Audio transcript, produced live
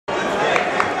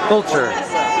Fulcher.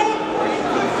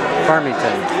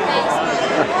 Farmington.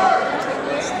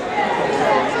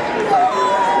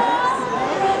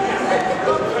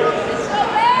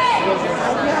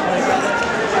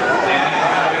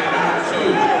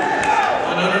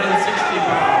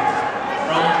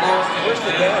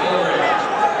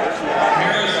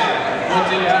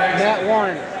 That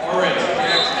one. Orange.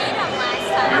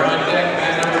 You're on deck,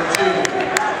 man number 2.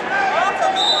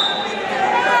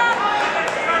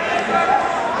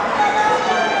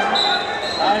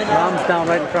 Mom's down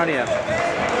right in front of you.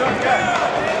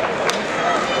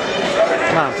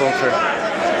 Come on, Fulcher.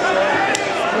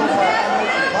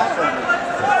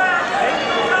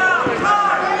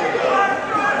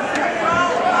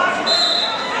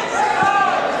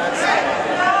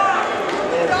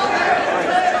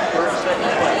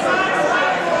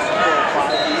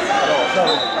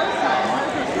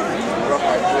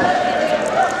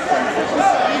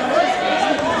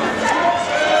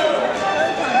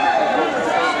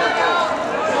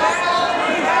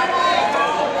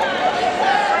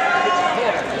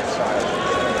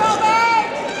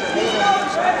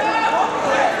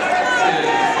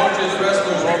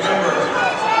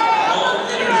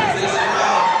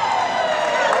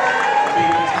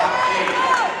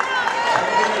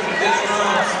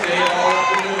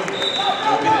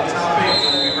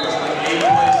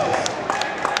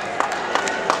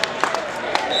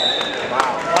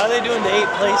 Doing the 8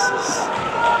 places.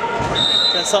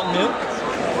 Is that something new?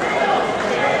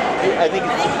 I think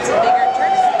it's a bigger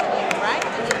tournament, right?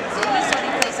 And then he's starting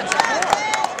to play some support.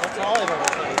 That's all I've ever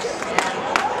played.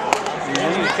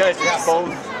 Because it's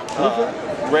both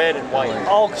red and white.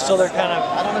 Oh, so they're kind of,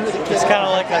 it's kind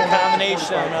of like a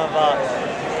combination of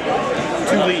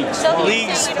 2 leagues.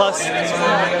 Leagues plus.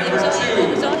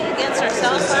 It's only against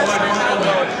ourselves.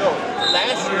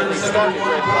 Last year they started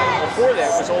red white. Before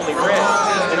that it was only red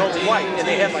and only white, and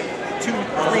they had like 2-3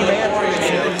 man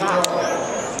at the top.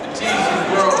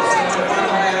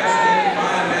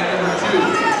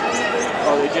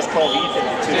 Oh, they just called Ethan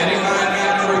the 2. Standing by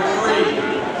man number 3,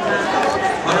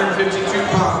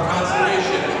 152-pound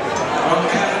consolation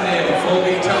from Avondale,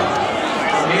 Colby Tuck.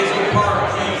 From Hazel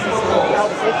Park, Keith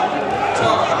Football.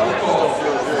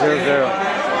 0-0.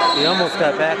 He almost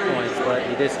got back points, but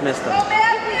he just missed them.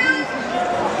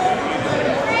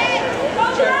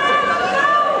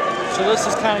 So this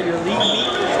is kind of your league meet?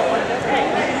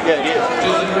 Yeah, it is.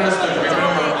 Just wrestlers,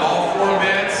 remember all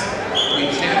formats, we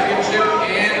championship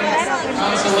and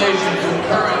consolation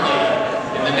concurrently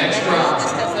in the next round.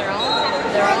 Just because they're all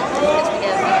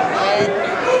because we have red,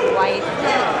 white,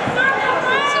 blue.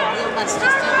 So blue must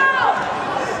just do the round.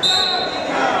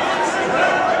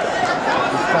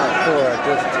 He's got 4 at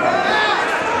this time.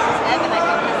 Evan, I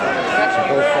think,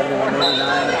 Both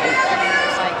 71.89.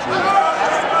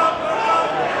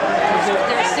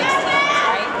 there's 6 teams,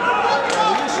 right?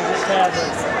 We used to just have the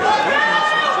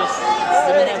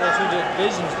 2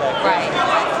 divisions back there. Right.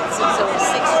 So it's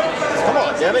 6 teams. Come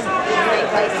on, Devin. They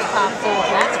place the top 4.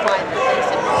 That's why they're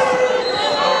placing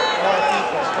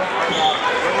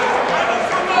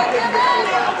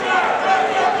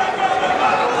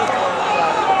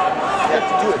You have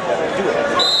to do it, Devin. Do it.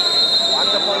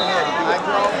 Walk up on the head.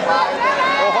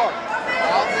 Go hard.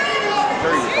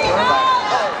 There you go.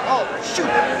 Oh, shoot.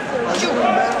 Shoot.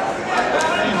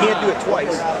 You can't do it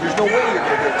twice. There's no way you're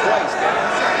going to do it twice, Devin.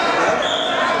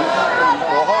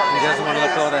 Go hard. He doesn't want to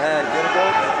let go of the head. If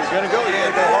you're going to go, you got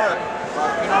to go hard.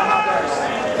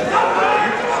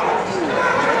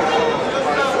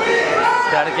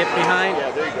 Got to get behind.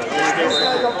 Yeah, there you go. There you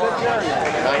go.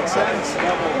 9 seconds.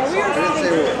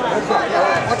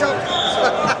 Watch out.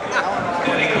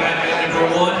 Standing by man number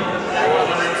 1,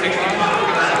 160-pound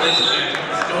consolation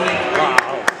from Stony Creek.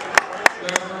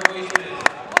 Trevor Weisman.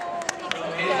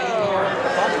 From Hazel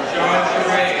Park, John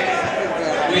Ray.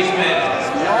 Weisman,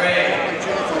 Ray.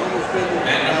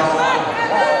 Man number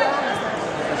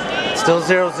 1. Still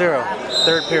 0-0.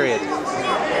 3rd period.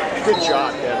 Good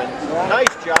job, Devin.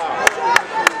 Nice job.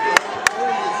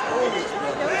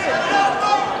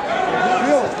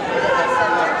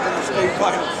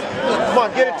 Come on,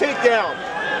 get a takedown.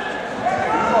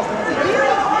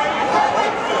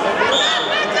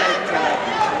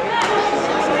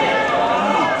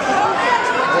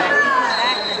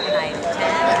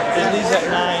 Billy's at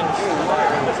 9.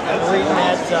 I'm waiting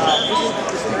at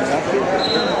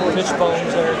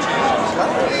Fishbone's there.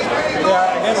 Yeah,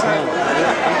 I guess I'm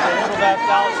back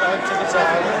out, so I have tickets out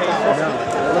for the pay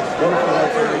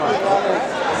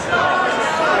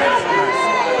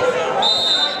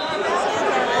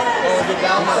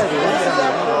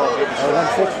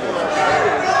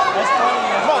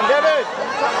Come on, Devin.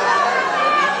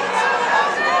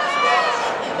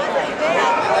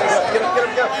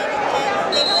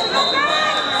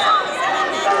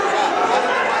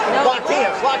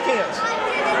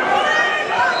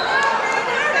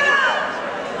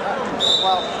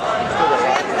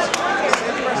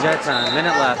 You got time.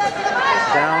 Minute left.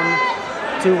 Down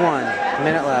 2-1.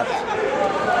 Minute left.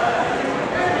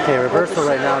 Okay, reversal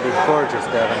right now would be gorgeous,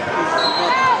 Devin.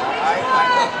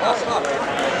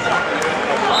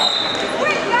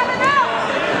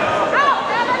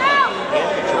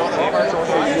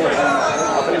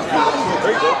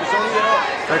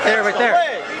 Right there, right there.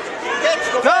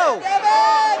 Go!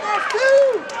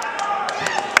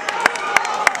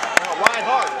 Ride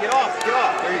hard. Get off. There you go.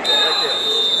 Right there.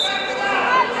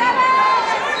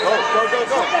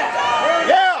 Go.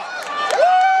 Yeah!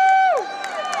 Woo!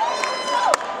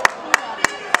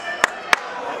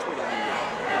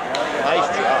 Nice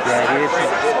job. Yeah, he is.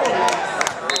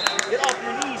 Get off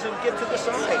your knees and get to the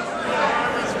side.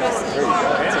 There you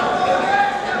go.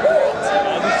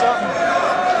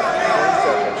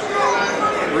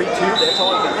 3-2, that's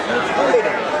all I got.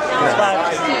 It's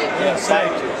 5-2. Yeah,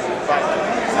 5-2.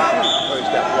 Oh, he's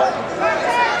got blood.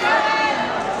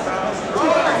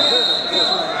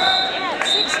 Yeah,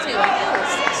 6-2. I know,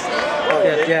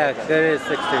 6-2. Yeah, that is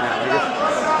 6-2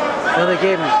 now. So they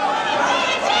gave him. He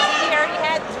already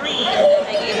had 3, and then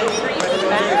they gave him 3 for the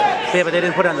back. Yeah, but they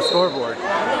didn't put it on the scoreboard.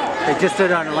 They just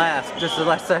did it on the last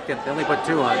second. They only put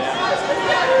 2 on.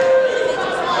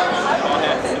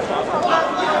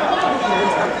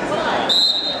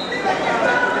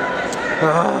 Did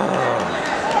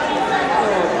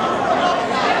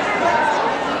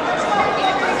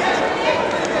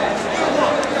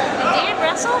Dan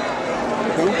wrestle?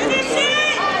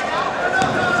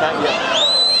 Not yet.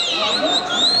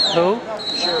 Who?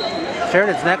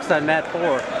 Sheridan's next on mat 4.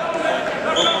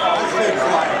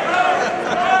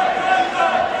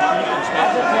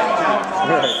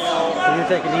 Right. So you're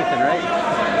taking Ethan, right?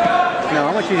 No, I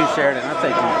want you to use Sheridan. I'll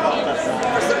take Ethan.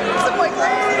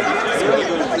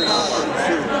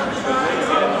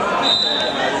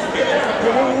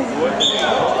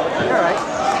 All right.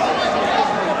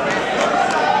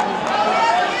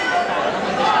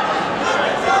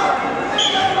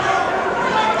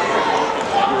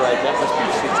 You're right, that must be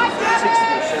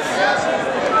 60 or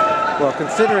 70. Well,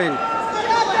 considering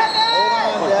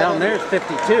down there's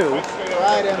 52.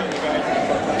 Ride him.